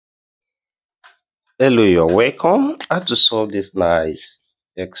Hello, you're welcome. How to solve this nice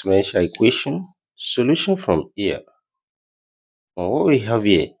exponential equation? Solution from here. And what we have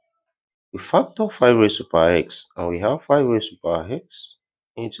here, we factor 5 raised to power x, and we have 5 raised to power x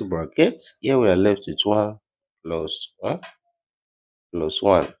into brackets. Here we are left with 1 plus 1 plus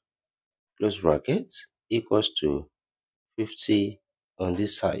 1 close brackets equals to 50 on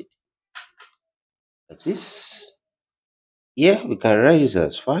this side. That is, here we can write this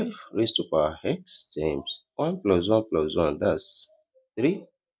as 5 raised to power x times 1 plus 1 plus 1, that's 3,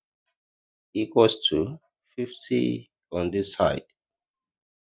 equals to 50 on this side.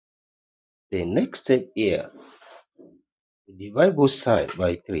 The next step here, we divide both sides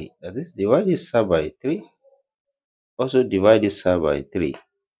by 3. That is, divide this side by 3. Also divide this side by 3,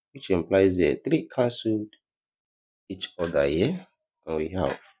 which implies here 3 cancelled each other here. And we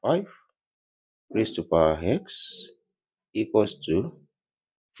have 5 raised to power x equals to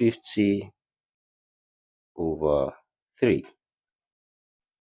 50 over 3.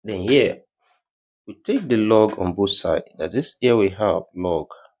 Then here, we take the log on both sides. That is, here we have log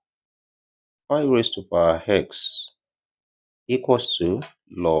 5 raised to power x equals to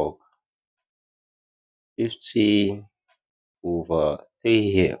log 50 over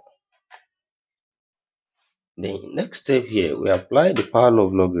 3 here. Then next step here, we apply the power law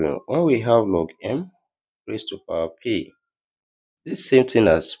of logarithm. When we have log m raised to power p, this same thing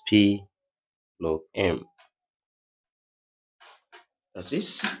as p log m. That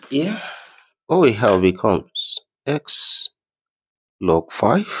is, here, what we have becomes x log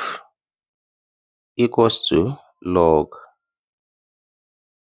 5 equals to log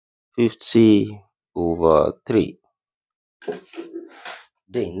 50 over 3.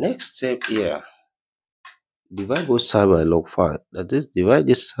 The next step here, divide both sides by log 5. That is, divide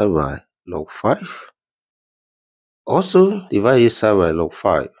this side by log 5. Also, divide this side by log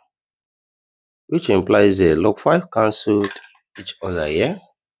 5, which implies a log 5 cancelled each other here.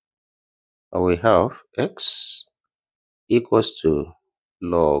 And we have x equals to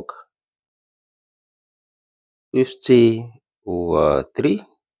log 50 over 3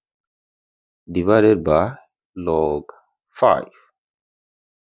 divided by log 5.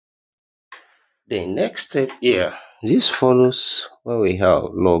 The next step here, this follows when we have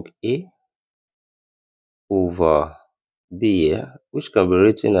log a over b here, which can be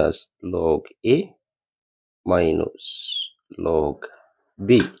written as log a minus log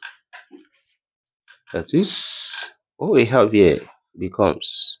b. That is, what we have here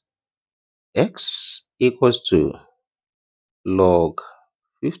becomes x equals to log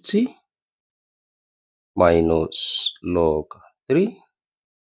 50 minus log 3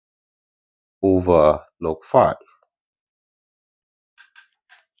 over log 5.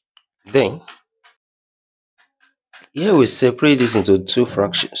 Then, here we separate this into two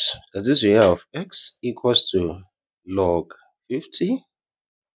fractions. That is, we have x equals to log 50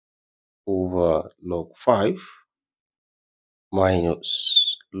 over log 5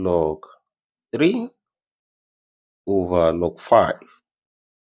 minus log 3 over log 5.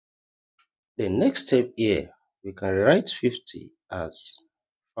 The next step here, we can write 50 as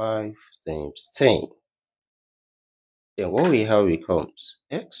 5 times 10. Then what we have becomes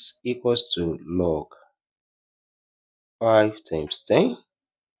x equals to log 5 times 10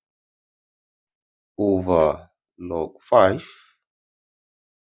 over log 5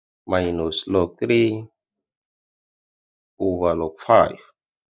 minus log 3 over log 5.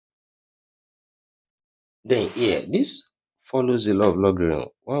 Then here, this follows the law of logarithm.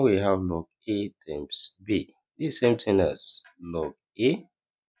 When we have log a times b, this same thing as log a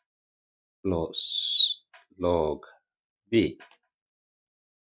plus log b.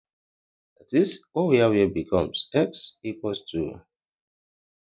 That is, what we have here becomes x equals to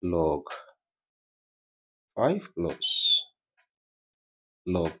log 5 plus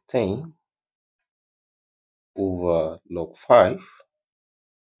log 10 over log 5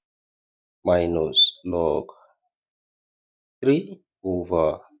 minus log 3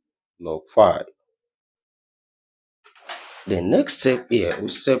 over log 5. The next step here, we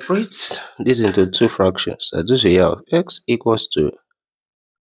separate this into two fractions. That is, we have x equals to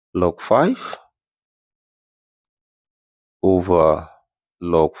log 5 over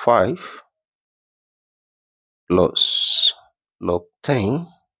log 5 plus log 10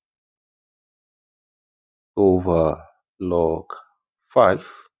 over log 5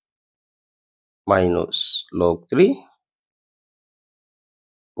 minus log 3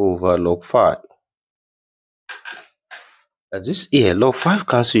 over log 5. That is, here, log 5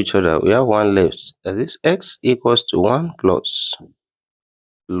 cancel each other. We have one left. That is, x equals to 1 plus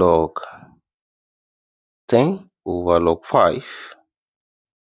log 10 over log 5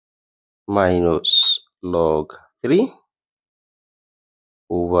 minus log 3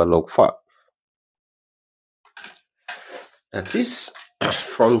 over log 5. That is,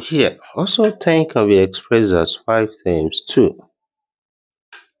 from here, also 10 can be expressed as 5 times 2.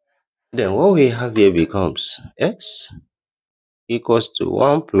 Then what we have here becomes x equals to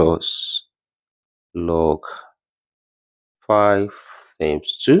 1 plus log 5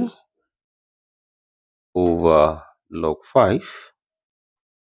 times 2 over log 5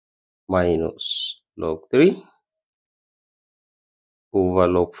 minus log 3 over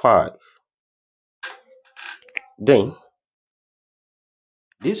log 5. Then,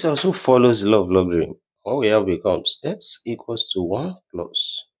 this also follows the law of logarithm. What we have becomes x equals to 1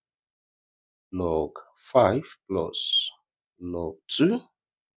 plus log 5 plus log 2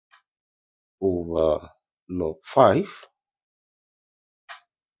 over log 5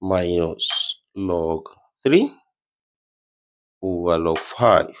 minus log 3 over log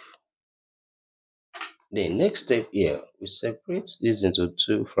 5. The next step here, we separate this into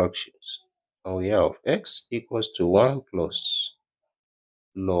two fractions. And we have x equals to 1 plus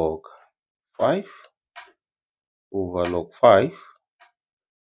log 5 over log 5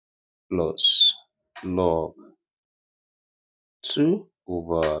 plus log 2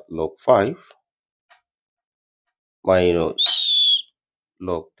 over log 5 minus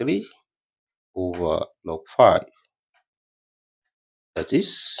log 3 over log 5. That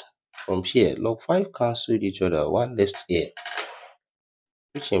is, from here, log 5 cancelled each other, one left here,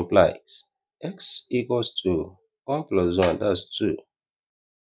 which implies x equals to 1 plus 1, that's 2,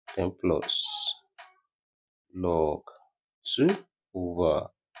 then plus log 2 over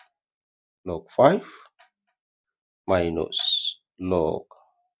log 5 minus log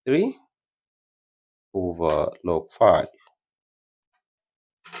 3 over log 5.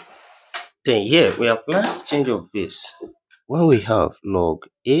 Then here we apply change of base. When we have log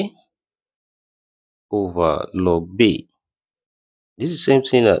A over log B, this is the same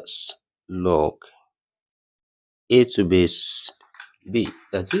thing as log A to base B.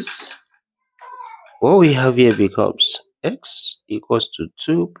 That is, what we have here becomes x equals to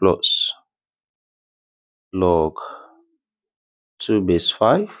 2 plus log 2 base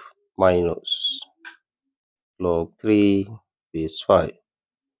 5 minus log 3 base 5.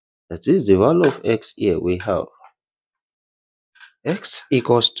 That is, the value of x here we have x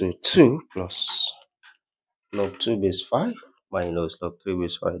equals to 2 plus log 2 base 5 minus log 3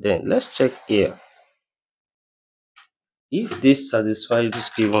 base 5. Then let's check here if this satisfies this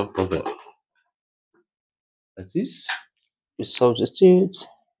given problem. That is, we substitute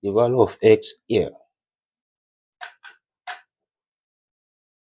the value of x here,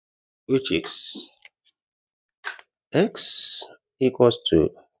 which is x equals to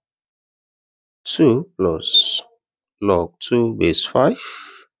 2 plus log 2 base 5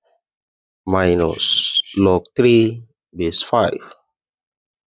 minus log 3 base 5.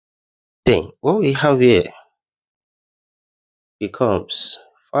 Then what we have here becomes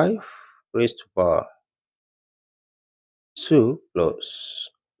 5 raised to power 2 plus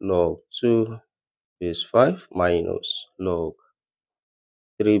log 2 base 5 minus log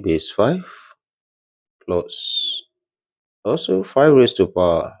 3 base 5 plus also 5 raised to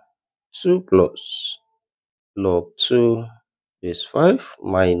power 2 plus log 2 base 5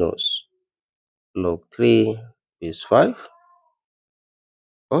 minus log 3 base 5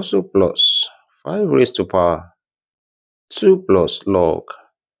 also plus 5 raised to power 2 plus log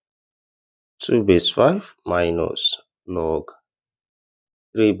 2 base 5 minus log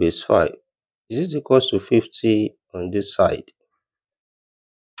 3 base 5. Is it equals to 50 on this side?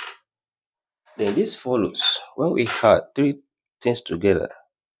 Then this follows when we add three things together.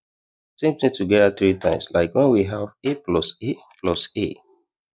 Same thing together 3 times, like when we have a plus a plus a.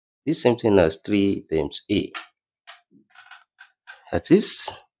 This same thing as 3 times a. That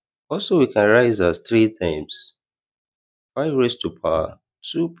is, also we can write as 3 times 5 raised to power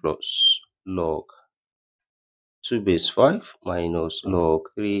 2 plus log 2 base 5 minus log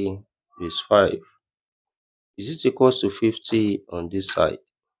 3 base 5. Is it equals to 50 on this side?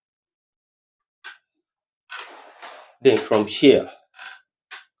 Then from here,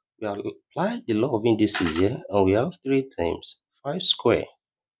 we apply the law of indices here, and we have 3 times 5 square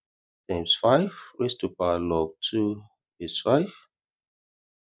times 5 raised to power log 2 base 5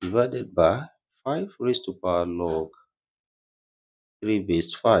 divided by 5 raised to power log 3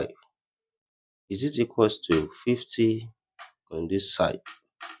 base 5. Is it equals to 50 on this side?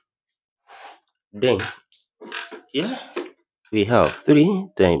 Then here we have 3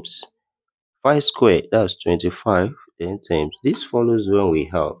 times 5 squared, that's 25, then times this follows when we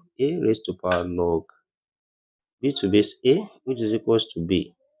have a raised to power log b to base a, which is equals to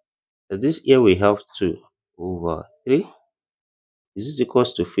b. So this here we have 2 over 3. Is this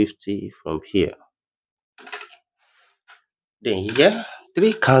equals to 50 from here? Then here,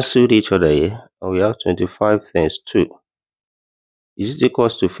 3 cancelled each other here, and we have 25 times 2. Is it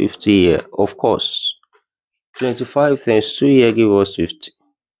equals to 50 here? Of course. 25 times 2 here give us 50,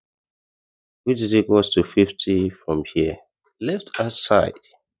 which is equals to 50 from here. Left hand side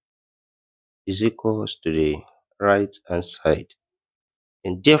is equals to the right hand side.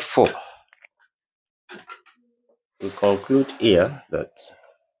 And therefore, we conclude here that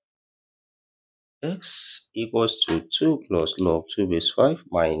x equals to 2 plus log 2 base 5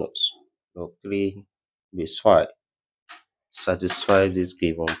 minus log 3 base 5 satisfy this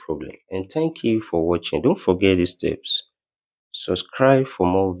given problem. And thank you for watching. Don't forget these steps. Subscribe for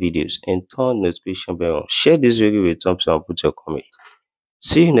more videos and turn notification bell on. Share this video with thumbs up and put your comment.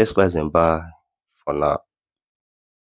 See you next class and bye for now.